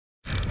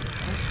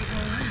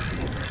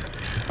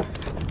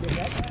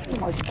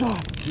my God.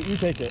 You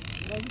take it.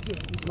 No, you do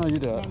it. No, you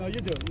do it. No, you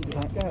do it. You do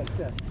it. Go ahead.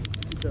 Yeah.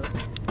 You do it.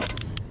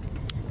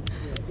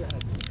 Yeah, go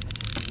ahead.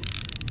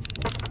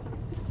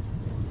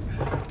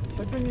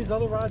 Should I bring these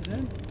other rods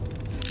in?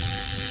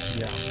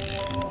 Yeah.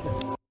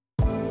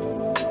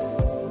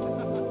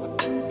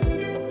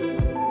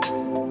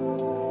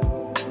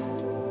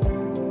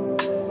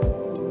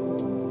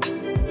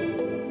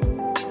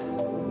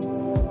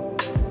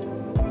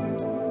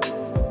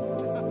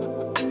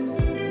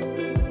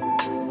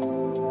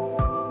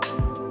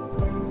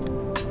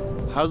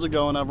 How's it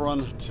going,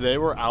 everyone? Today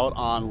we're out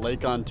on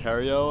Lake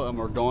Ontario and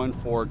we're going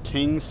for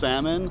King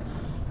Salmon.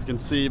 You can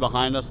see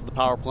behind us the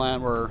power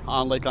plant. We're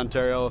on Lake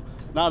Ontario.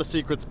 Not a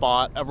secret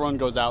spot. Everyone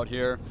goes out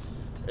here.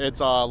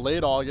 It's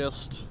late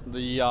August.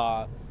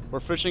 We're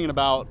fishing in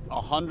about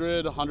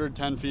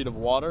 110 feet of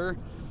water,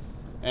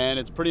 and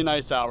it's pretty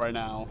nice out right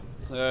now.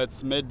 So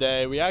it's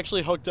midday. We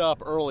actually hooked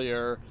up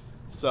earlier,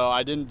 so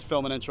I didn't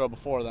film an intro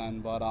before then,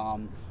 but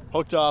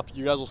hooked up.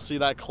 You guys will see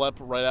that clip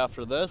right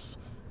after this.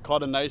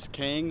 Caught a nice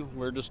king.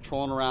 We're just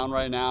trolling around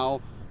right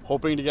now,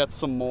 hoping to get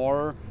some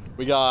more.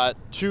 We got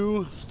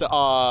two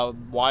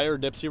wire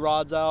dipsy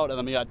rods out, and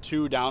then we got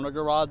two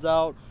downrigger rods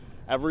out.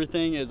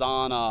 Everything is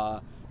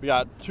on, we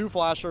got two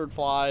flasher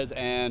flies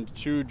and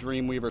two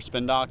Dreamweaver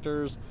spin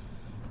doctors,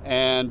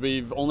 and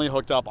we've only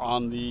hooked up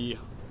on the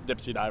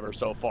dipsy diver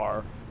so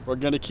far. We're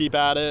gonna keep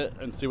at it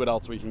and see what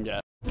else we can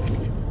get.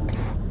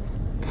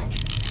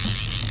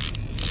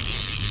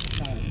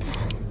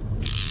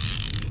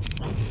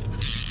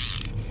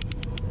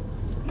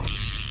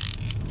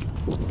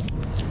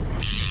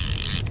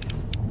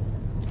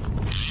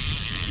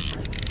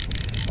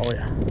 Oh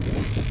yeah.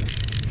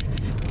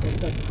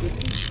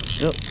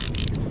 Yep.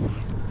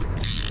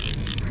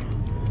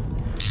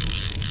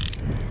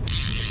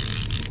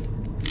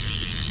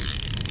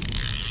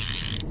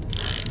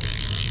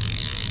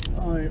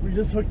 All right, we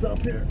just hooked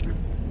up here.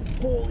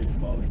 Holy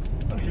smokes.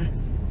 Okay.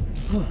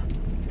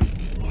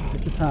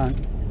 Take your time.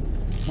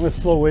 I'm gonna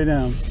slow way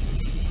down.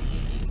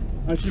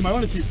 Actually, you might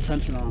want to keep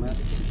tension on it.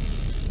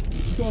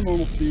 Just go on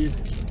normal speed.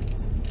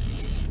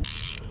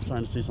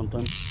 Starting to see something.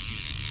 I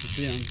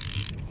see him.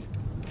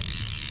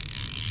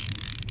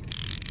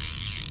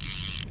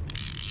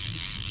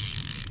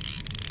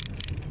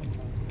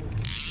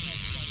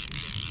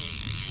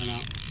 I know.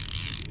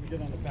 We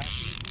get on the back.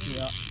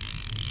 Yeah.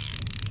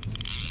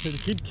 So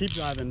keep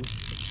driving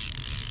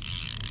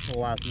for the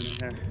last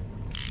minute here.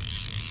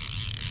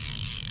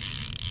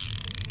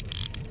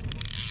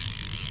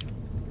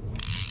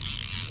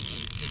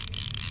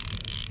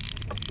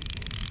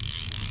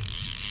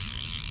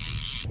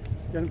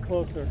 Getting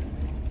closer.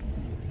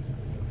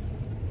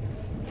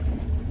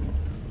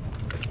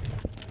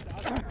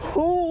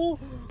 Oh,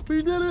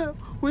 we did it!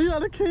 We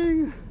got a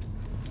king!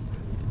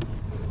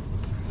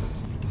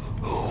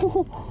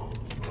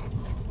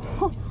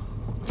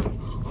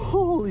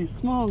 Holy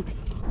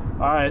smokes!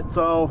 Alright,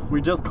 so we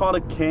just caught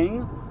a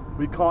king.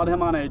 We caught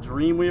him on a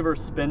Dreamweaver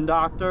spin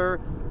doctor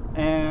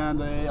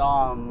and a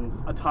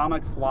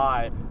atomic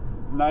fly.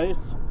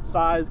 Nice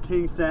size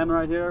king salmon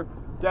right here.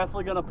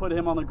 Definitely gonna put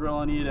him on the grill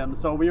and eat him.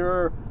 So we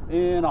were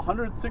in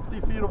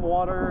 160 feet of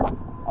water,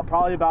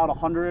 probably about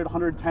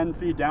 110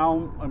 feet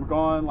down, and we're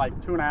going like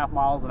 2.5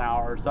 miles an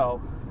hour. So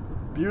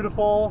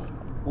beautiful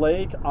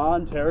Lake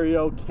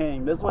Ontario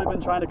king. This is what we've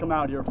been trying to come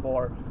out here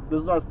for. This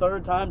is our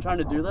third time trying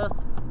to do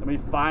this, and we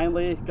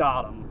finally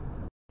got him.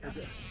 Take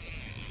it.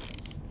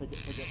 Okay,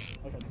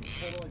 hold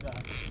it like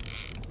that.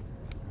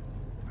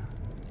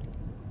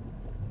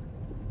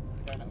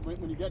 Okay, now,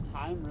 when you get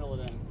time, reel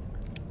it in.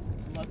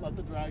 Let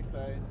the drag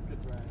stay. It's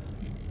good drag.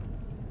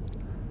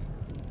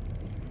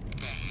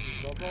 Okay,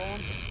 GoPro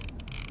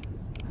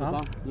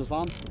on? Is this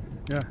on?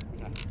 Yeah.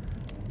 Okay.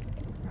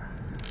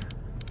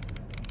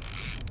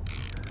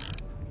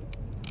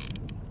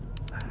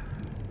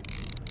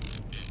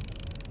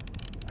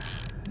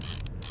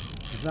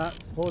 Does not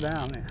slow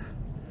down.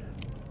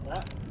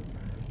 What?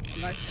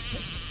 Nice.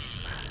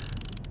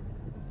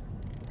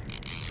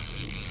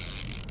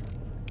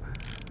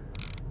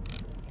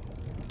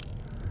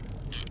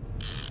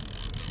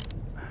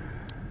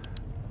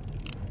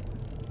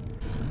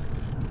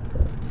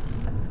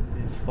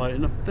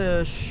 Fighting a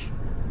fish.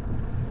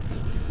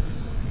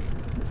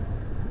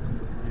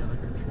 You gotta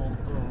control the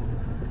boat.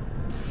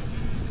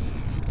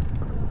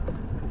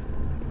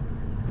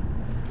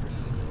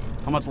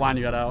 How much line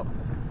you got out?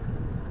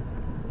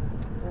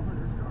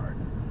 400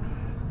 yards.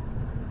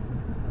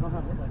 I don't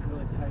have it like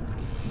really tight.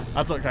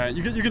 That's okay.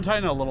 You can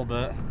tighten it a little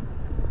bit.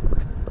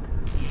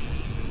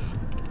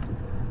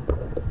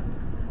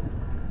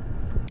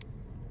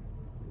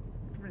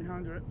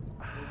 $300.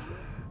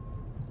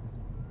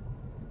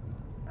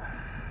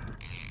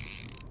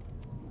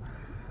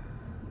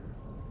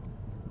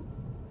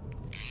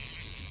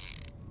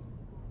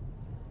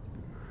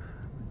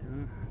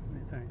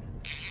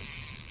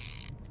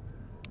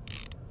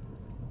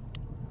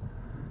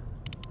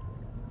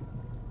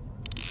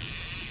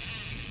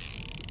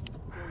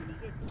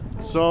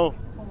 So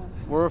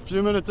we're a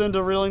few minutes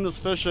into reeling this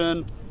fish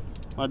in.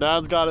 My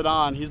dad's got it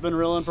on. He's been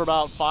reeling for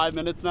about 5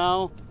 minutes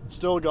now.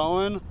 still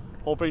going,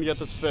 hoping to get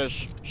this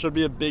fish. Should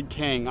be a big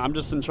king. I'm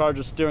just in charge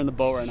of steering the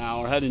boat right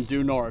now. We're heading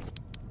due north.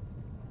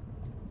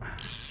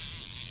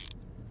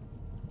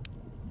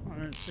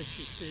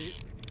 160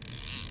 feet.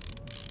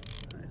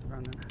 He's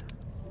running.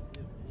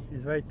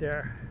 He's right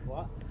there.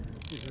 What?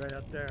 He's right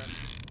up there.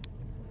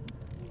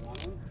 You want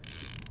him?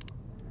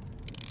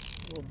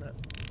 A little bit.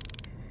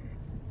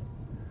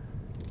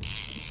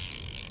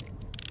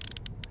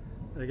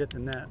 Gotta get the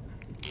net.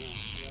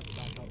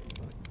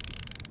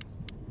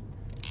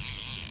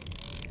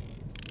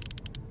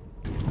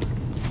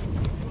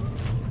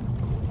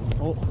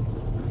 Oh,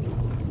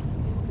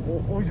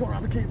 he's going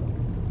around the cable.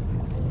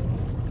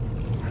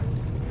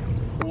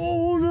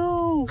 Oh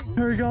no!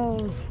 Here he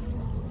goes.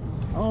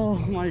 Oh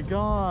my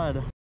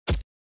God.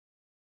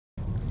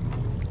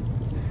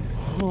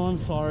 Oh, I'm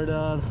sorry,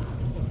 Dad.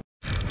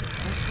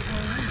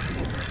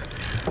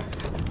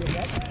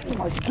 Oh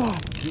my God.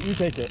 You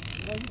take it.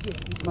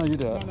 No, you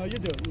do it. No, you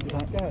do it. You do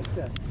it. Go ahead,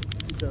 Dad.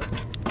 You do it.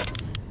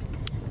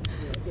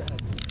 Yeah, go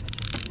ahead.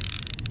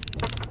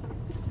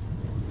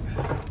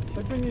 Should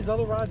I bring these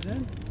other rods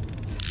in?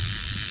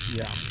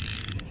 Yeah.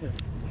 Here.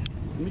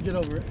 Let me get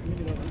over it.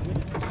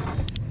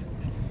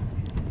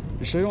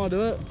 You sure you want to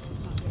do it?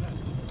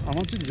 I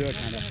want you to do it,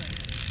 kind of.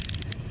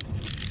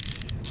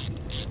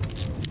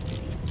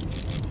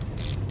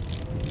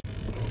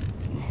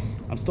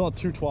 I'm still at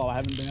 212. I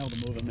haven't been able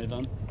to move it,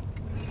 Nathan.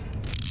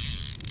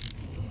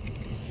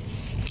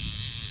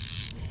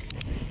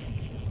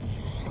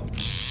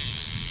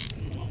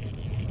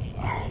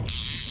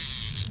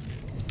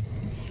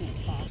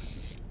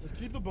 Just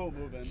keep the boat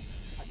moving. I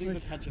think the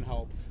tension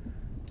helps.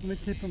 Let me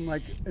keep them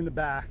like in the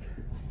back.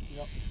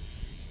 Yep.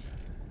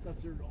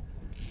 That's your goal.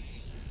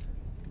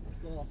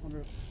 Still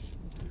 100.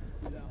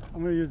 Yeah.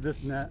 I'm gonna use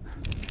this net.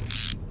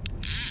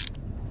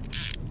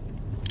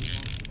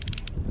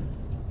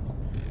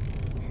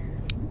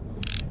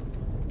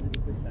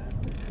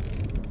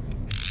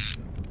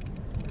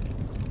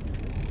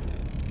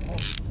 Oh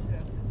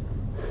shit.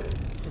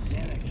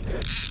 Organic.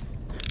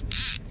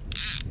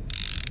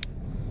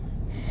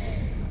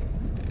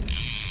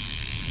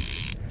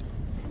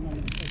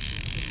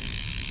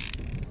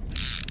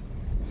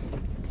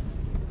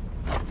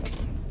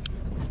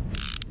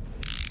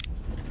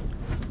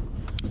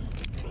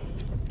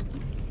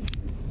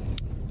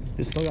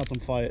 You still got some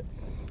fight.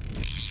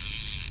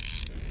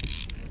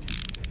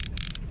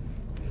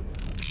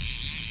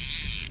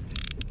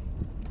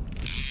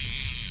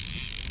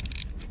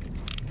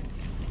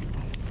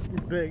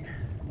 He's big.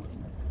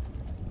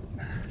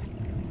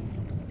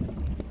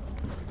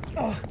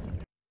 Oh.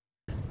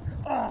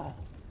 Oh.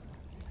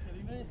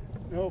 Kidding me?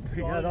 Nope,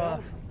 he got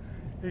off.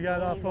 He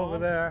got off over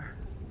there.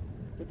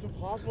 It's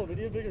impossible. We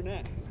need a bigger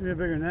net. We need a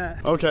bigger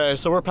net. Okay,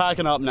 so we're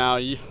packing up now.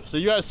 So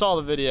you guys saw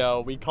the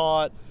video. We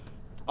caught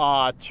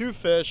two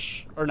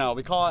fish, or no,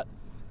 we caught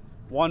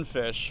one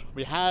fish.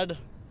 We had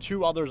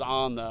two others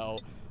on though.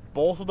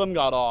 Both of them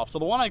got off. So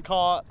the one I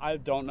caught, I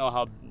don't know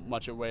how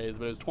much it weighs,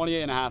 but it was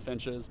 28.5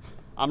 inches.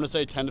 I'm gonna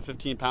say 10 to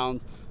 15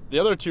 pounds. The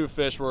other two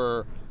fish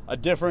were a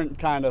different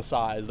kind of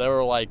size. They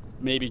were like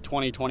maybe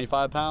 20,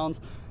 25 pounds.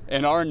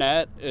 And our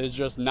net is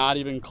just not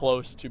even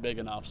close to big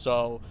enough.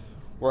 So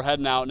we're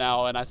heading out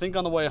now. And I think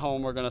on the way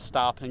home, we're gonna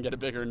stop and get a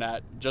bigger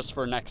net just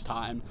for next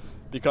time,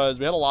 because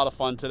we had a lot of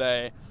fun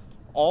today.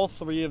 All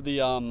three of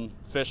the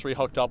fish we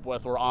hooked up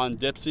with were on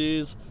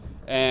Dipsies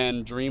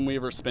and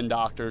Dreamweaver spin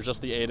doctors,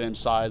 just the 8-inch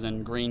size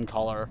and green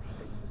color.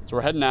 So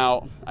we're heading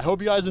out. I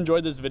hope you guys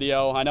enjoyed this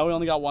video. I know we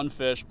only got one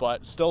fish,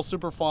 but still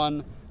super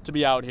fun to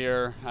be out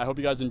here. I hope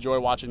you guys enjoy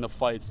watching the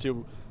fights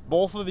too.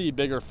 Both of the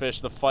bigger fish,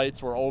 the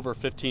fights were over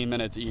 15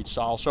 minutes each.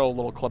 So I'll show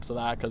little clips of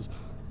that because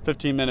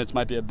 15 minutes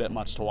might be a bit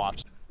much to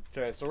watch.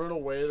 Okay, so we're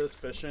gonna weigh this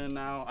fish in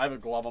now. I have a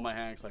glove on my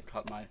hand because I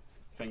cut my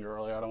finger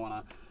earlier. I don't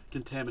wanna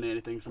contaminate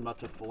anything, so I'm about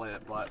to fillet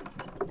it. But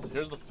so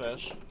here's the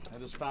fish. I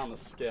just found the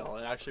scale.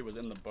 It actually was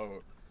in the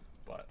boat,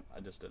 but I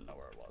just didn't know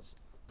where it was.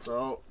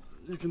 So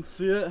you can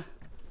see it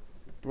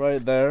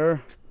right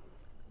there.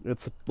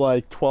 It's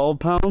like 12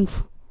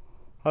 pounds,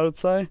 I would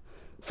say.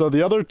 So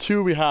the other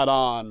two we had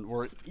on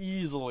were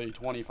easily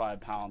 25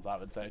 pounds, I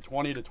would say,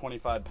 20 to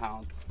 25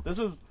 pounds. This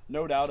is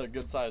no doubt a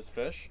good sized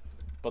fish,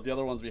 but the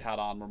other ones we had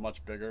on were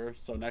much bigger.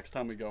 So next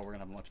time we go, we're gonna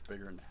have a much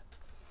bigger net.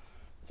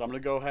 So I'm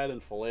gonna go ahead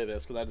and fillet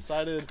this because I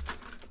decided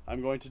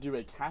I'm going to do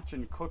a catch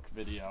and cook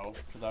video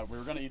because we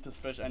were gonna eat this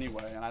fish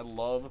anyway, and I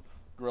love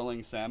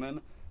grilling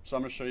salmon. So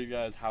I'm gonna show you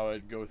guys how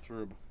I'd go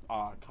through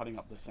cutting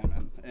up the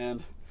salmon.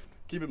 And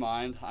keep in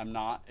mind, I'm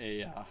not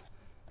a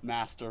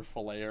master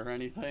filleter or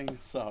anything,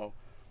 so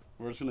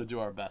we're just gonna do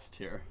our best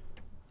here.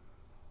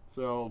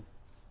 So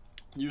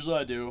usually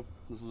I do,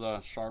 this is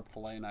a sharp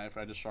fillet knife,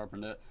 I just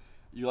sharpened it.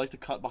 You like to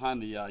cut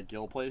behind the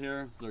gill plate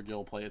here. This is their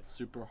gill plate, it's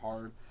super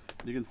hard.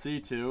 You can see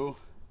too,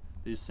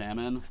 these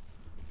salmon,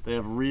 they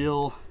have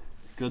real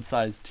good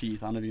sized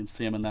teeth. I don't know if you can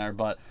see them in there,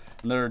 but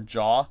in their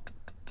jaw,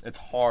 it's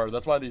hard.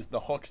 That's why the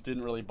hooks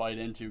didn't really bite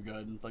in too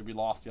good. It's like we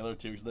lost the other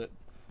two because the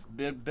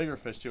bigger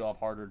fish too have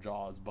harder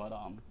jaws. But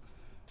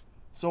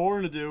so what we're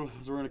gonna do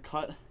is we're gonna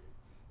cut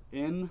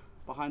in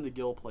behind the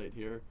gill plate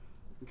here,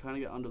 and kind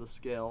of get under the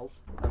scales.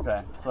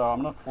 Okay, so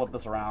I'm gonna flip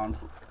this around.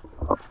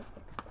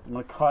 I'm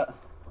gonna cut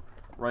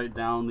right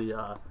down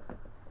the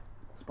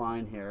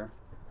spine here.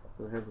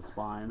 So here's the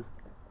spine.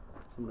 So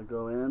I'm gonna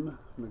go in, I'm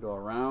gonna go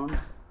around, I'm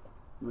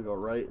gonna go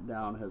right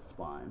down his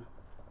spine.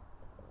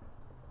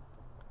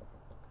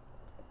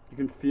 You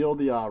can feel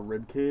the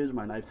rib cage,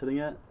 my knife's hitting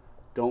it.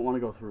 Don't want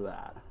to go through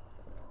that.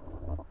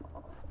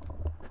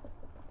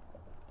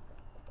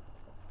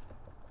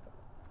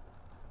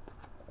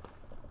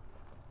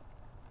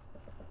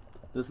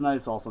 This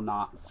knife's also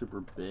not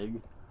super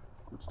big,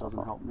 which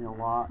doesn't help me a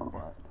lot,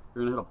 but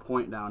you're gonna hit a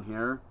point down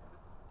here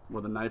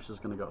where the knife's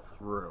just gonna go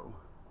through.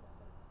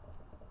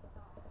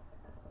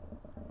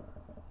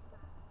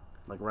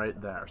 Like right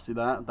there, see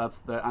that? That's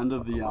the end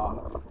of the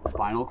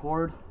spinal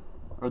cord,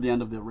 or the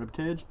end of the rib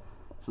cage.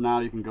 So now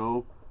you can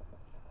go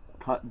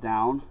cut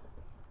down.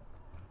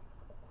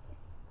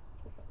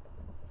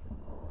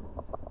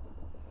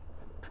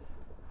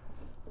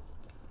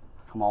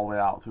 Come all the way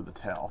out through the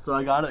tail. So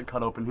I got it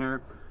cut open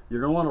here.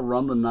 You're gonna wanna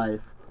run the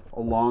knife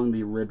along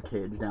the rib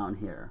cage down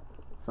here.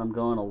 So I'm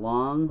going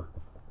along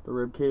the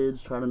rib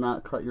cage, try to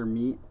not cut your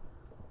meat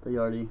that you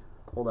already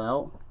pulled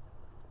out.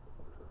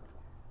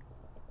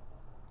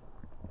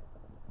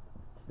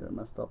 Here, I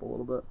messed up a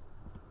little bit.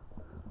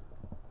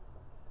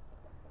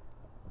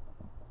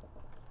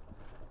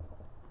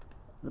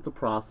 It's a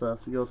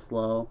process, you go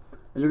slow.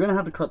 And you're gonna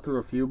have to cut through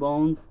a few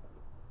bones.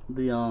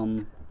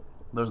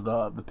 There's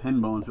the pin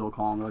bones, we'll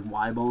call them, like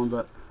Y bones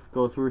that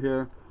go through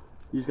here.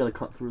 You just gotta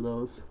cut through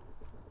those.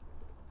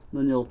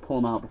 Then you'll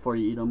pull them out before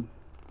you eat them.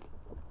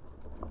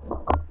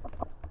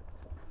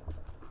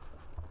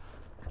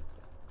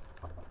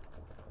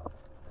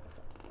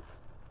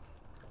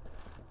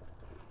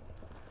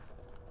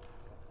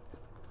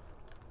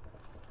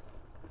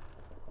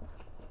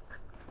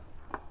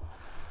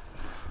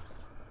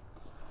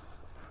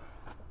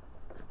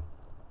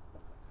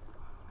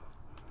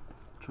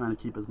 Trying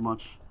to keep as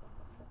much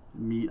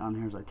meat on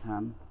here as I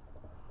can.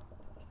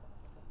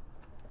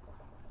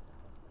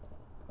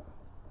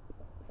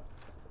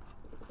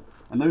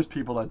 And there's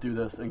people that do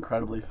this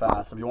incredibly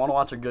fast. If you want to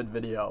watch a good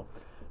video,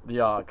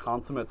 the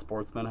Consummate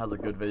Sportsman has a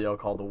good video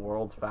called The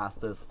World's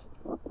Fastest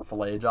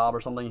Fillet Job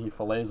or something. He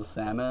fillets a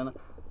salmon.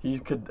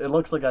 It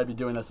looks like I'd be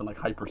doing this in like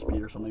hyper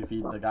speed or something if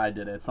the guy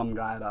did it. Some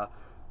guy at a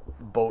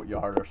boat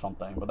yard or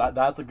something. But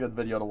that's a good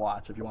video to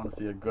watch if you want to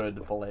see a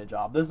good fillet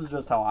job. This is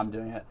just how I'm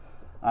doing it.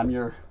 I'm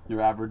your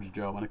average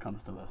Joe when it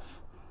comes to this.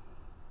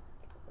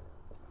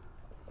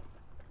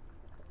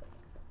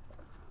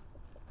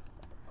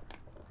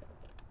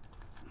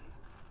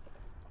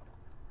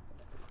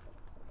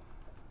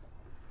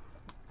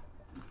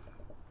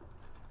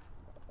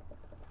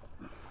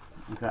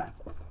 Okay,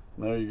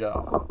 there you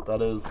go.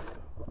 That is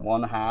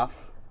 1/2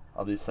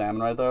 of the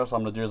salmon right there. So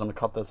I'm gonna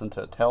cut this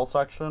into a tail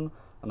section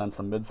and then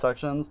some mid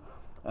sections.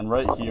 And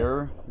right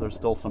here, there's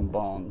still some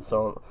bones.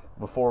 So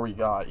before we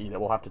eat it,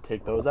 we'll have to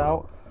take those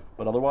out.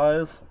 But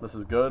otherwise, this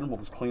is good. We'll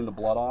just clean the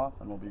blood off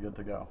and we'll be good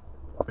to go.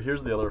 But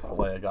here's the other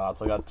fillet I got.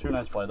 So I got 2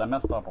 nice fillets. I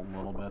messed up a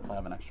little bit, so I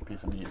have an extra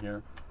piece of meat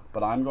here.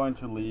 But I'm going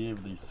to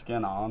leave the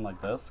skin on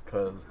like this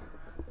because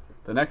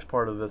the next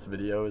part of this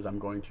video is I'm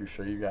going to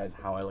show you guys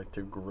how I like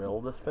to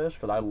grill this fish,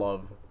 because I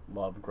love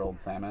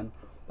grilled salmon.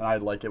 And I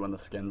like it when the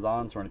skin's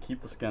on, so we're gonna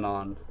keep the skin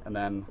on and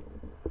then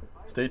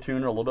stay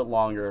tuned a little bit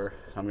longer.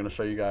 I'm gonna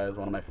show you guys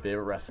one of my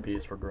favorite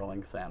recipes for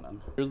grilling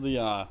salmon. Here's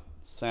the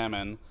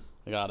salmon.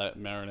 I got it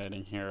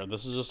marinating here.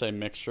 This is just a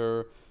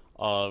mixture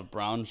of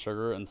brown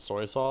sugar and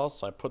soy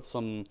sauce. I put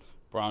some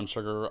brown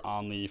sugar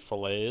on the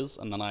fillets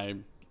and then I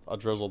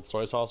drizzled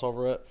soy sauce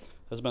over it.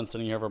 It's been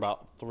sitting here for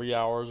about 3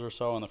 hours or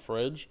so in the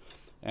fridge,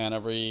 and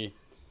every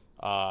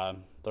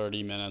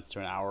 30 minutes to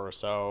an hour or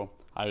so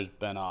I've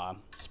been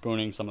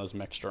spooning some of this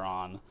mixture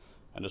on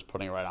and just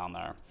putting it right on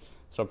there.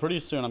 So pretty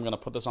soon I'm going to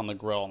put this on the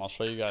grill and I'll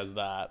show you guys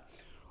that.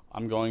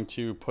 I'm going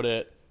to put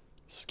it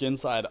skin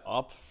side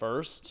up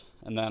first,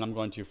 and then I'm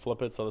going to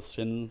flip it so the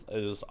skin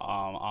is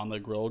on the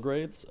grill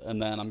grates,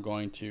 and then I'm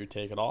going to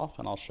take it off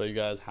and I'll show you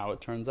guys how it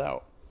turns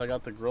out. I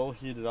got the grill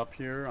heated up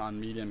here on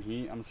medium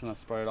heat. I'm just going to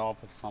spray it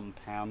off with some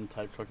Pam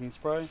type cooking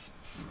spray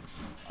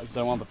because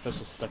I want the fish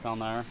to stick on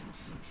there.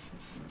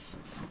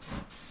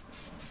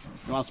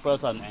 You want to spray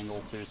this at an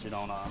angle too so you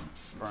don't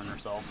burn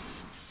yourself.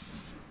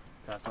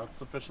 Okay, so it's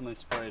sufficiently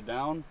sprayed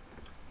down.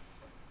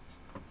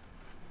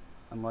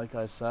 And like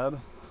I said,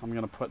 I'm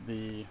going to put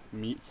the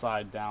meat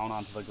side down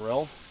onto the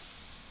grill.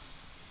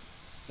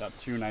 Got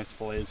 2 nice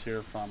fillets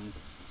here from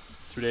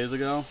 2 days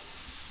ago.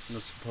 I'm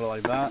just put it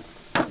like that.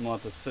 I'm going to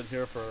let this sit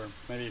here for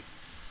maybe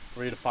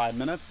 3 to 5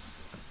 minutes.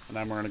 And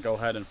then we're going to go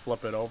ahead and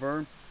flip it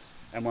over.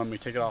 And when we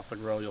take it off the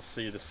grill, you'll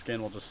see the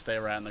skin will just stay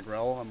right in the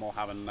grill and we'll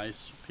have a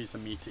nice piece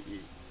of meat to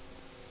eat.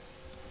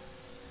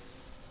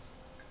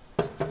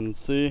 You can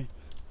see,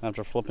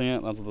 after flipping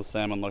it, that's what the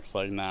salmon looks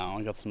like now.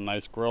 I got some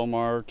nice grill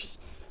marks,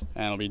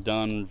 and it'll be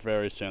done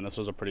very soon. This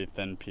was a pretty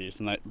thin piece,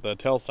 and the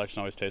tail section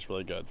always tastes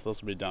really good, so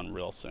this will be done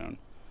real soon.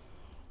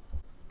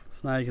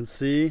 So now you can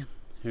see,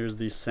 here's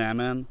the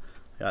salmon.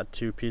 I got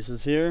 2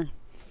 pieces here,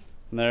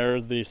 And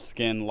there's the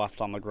skin left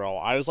on the grill.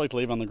 I just like to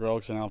leave it on the grill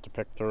because I don't have to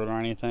pick through it or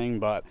anything,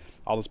 but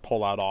I'll just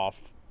pull that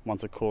off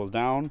once it cools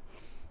down.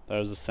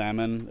 There's the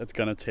salmon. It's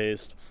gonna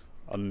taste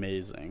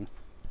amazing.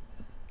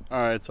 All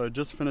right, so I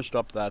just finished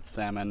up that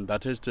salmon.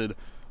 That tasted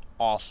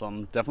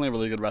awesome. Definitely a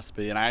really good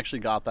recipe, and I actually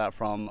got that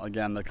from,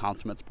 again, the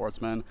Consummate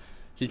Sportsman.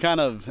 He kind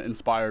of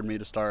inspired me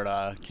to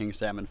start king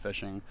salmon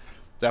fishing.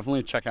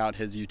 Definitely check out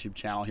his YouTube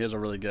channel. He has a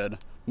really good,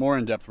 more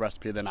in-depth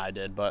recipe than I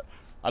did, but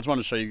I just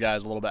wanted to show you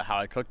guys a little bit how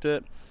I cooked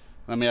it.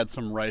 And then we had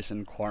some rice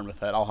and corn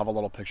with it. I'll have a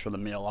little picture of the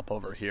meal up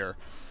over here.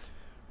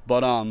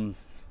 But I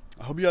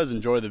hope you guys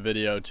enjoy the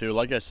video too.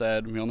 Like I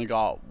said, we only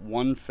got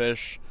one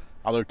fish.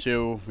 Other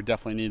two, we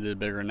definitely needed a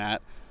bigger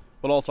net.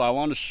 But also I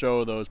wanted to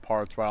show those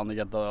parts where I only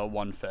get the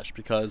one fish,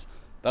 because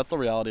that's the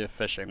reality of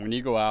fishing. When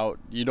you go out,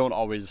 you don't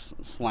always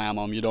slam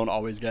them. You don't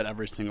always get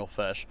every single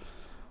fish.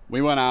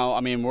 We went out,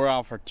 I mean, we're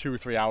out for 2 or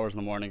 3 hours in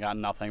the morning, got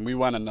nothing. We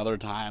went another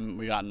time,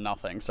 we got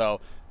nothing. So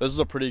this is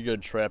a pretty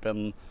good trip.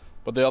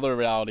 But the other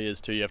reality is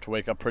too, you have to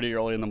wake up pretty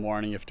early in the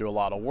morning. You have to do a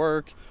lot of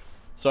work.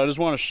 So I just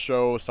want to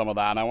show some of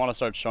that, and I want to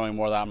start showing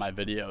more of that in my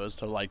videos,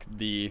 to like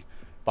the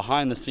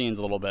behind the scenes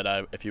a little bit,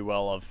 if you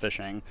will, of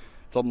fishing.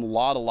 It's a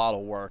lot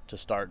of work to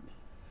start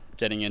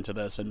getting into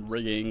this, and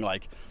rigging,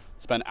 like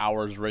spend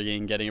hours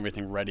rigging, getting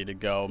everything ready to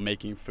go,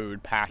 making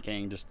food,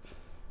 packing, just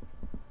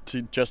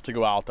to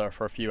go out there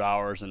for a few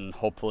hours and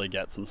hopefully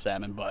get some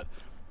salmon. But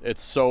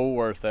it's so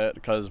worth it,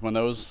 because when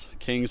those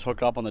kings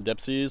hook up on the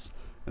dipsies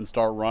and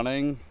start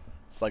running,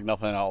 it's like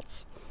nothing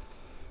else.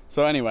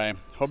 So anyway,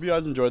 hope you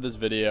guys enjoyed this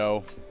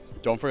video.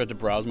 Don't forget to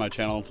browse my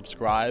channel and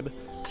subscribe.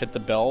 Hit the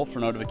bell for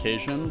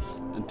notifications,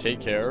 and take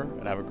care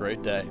and have a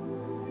great day.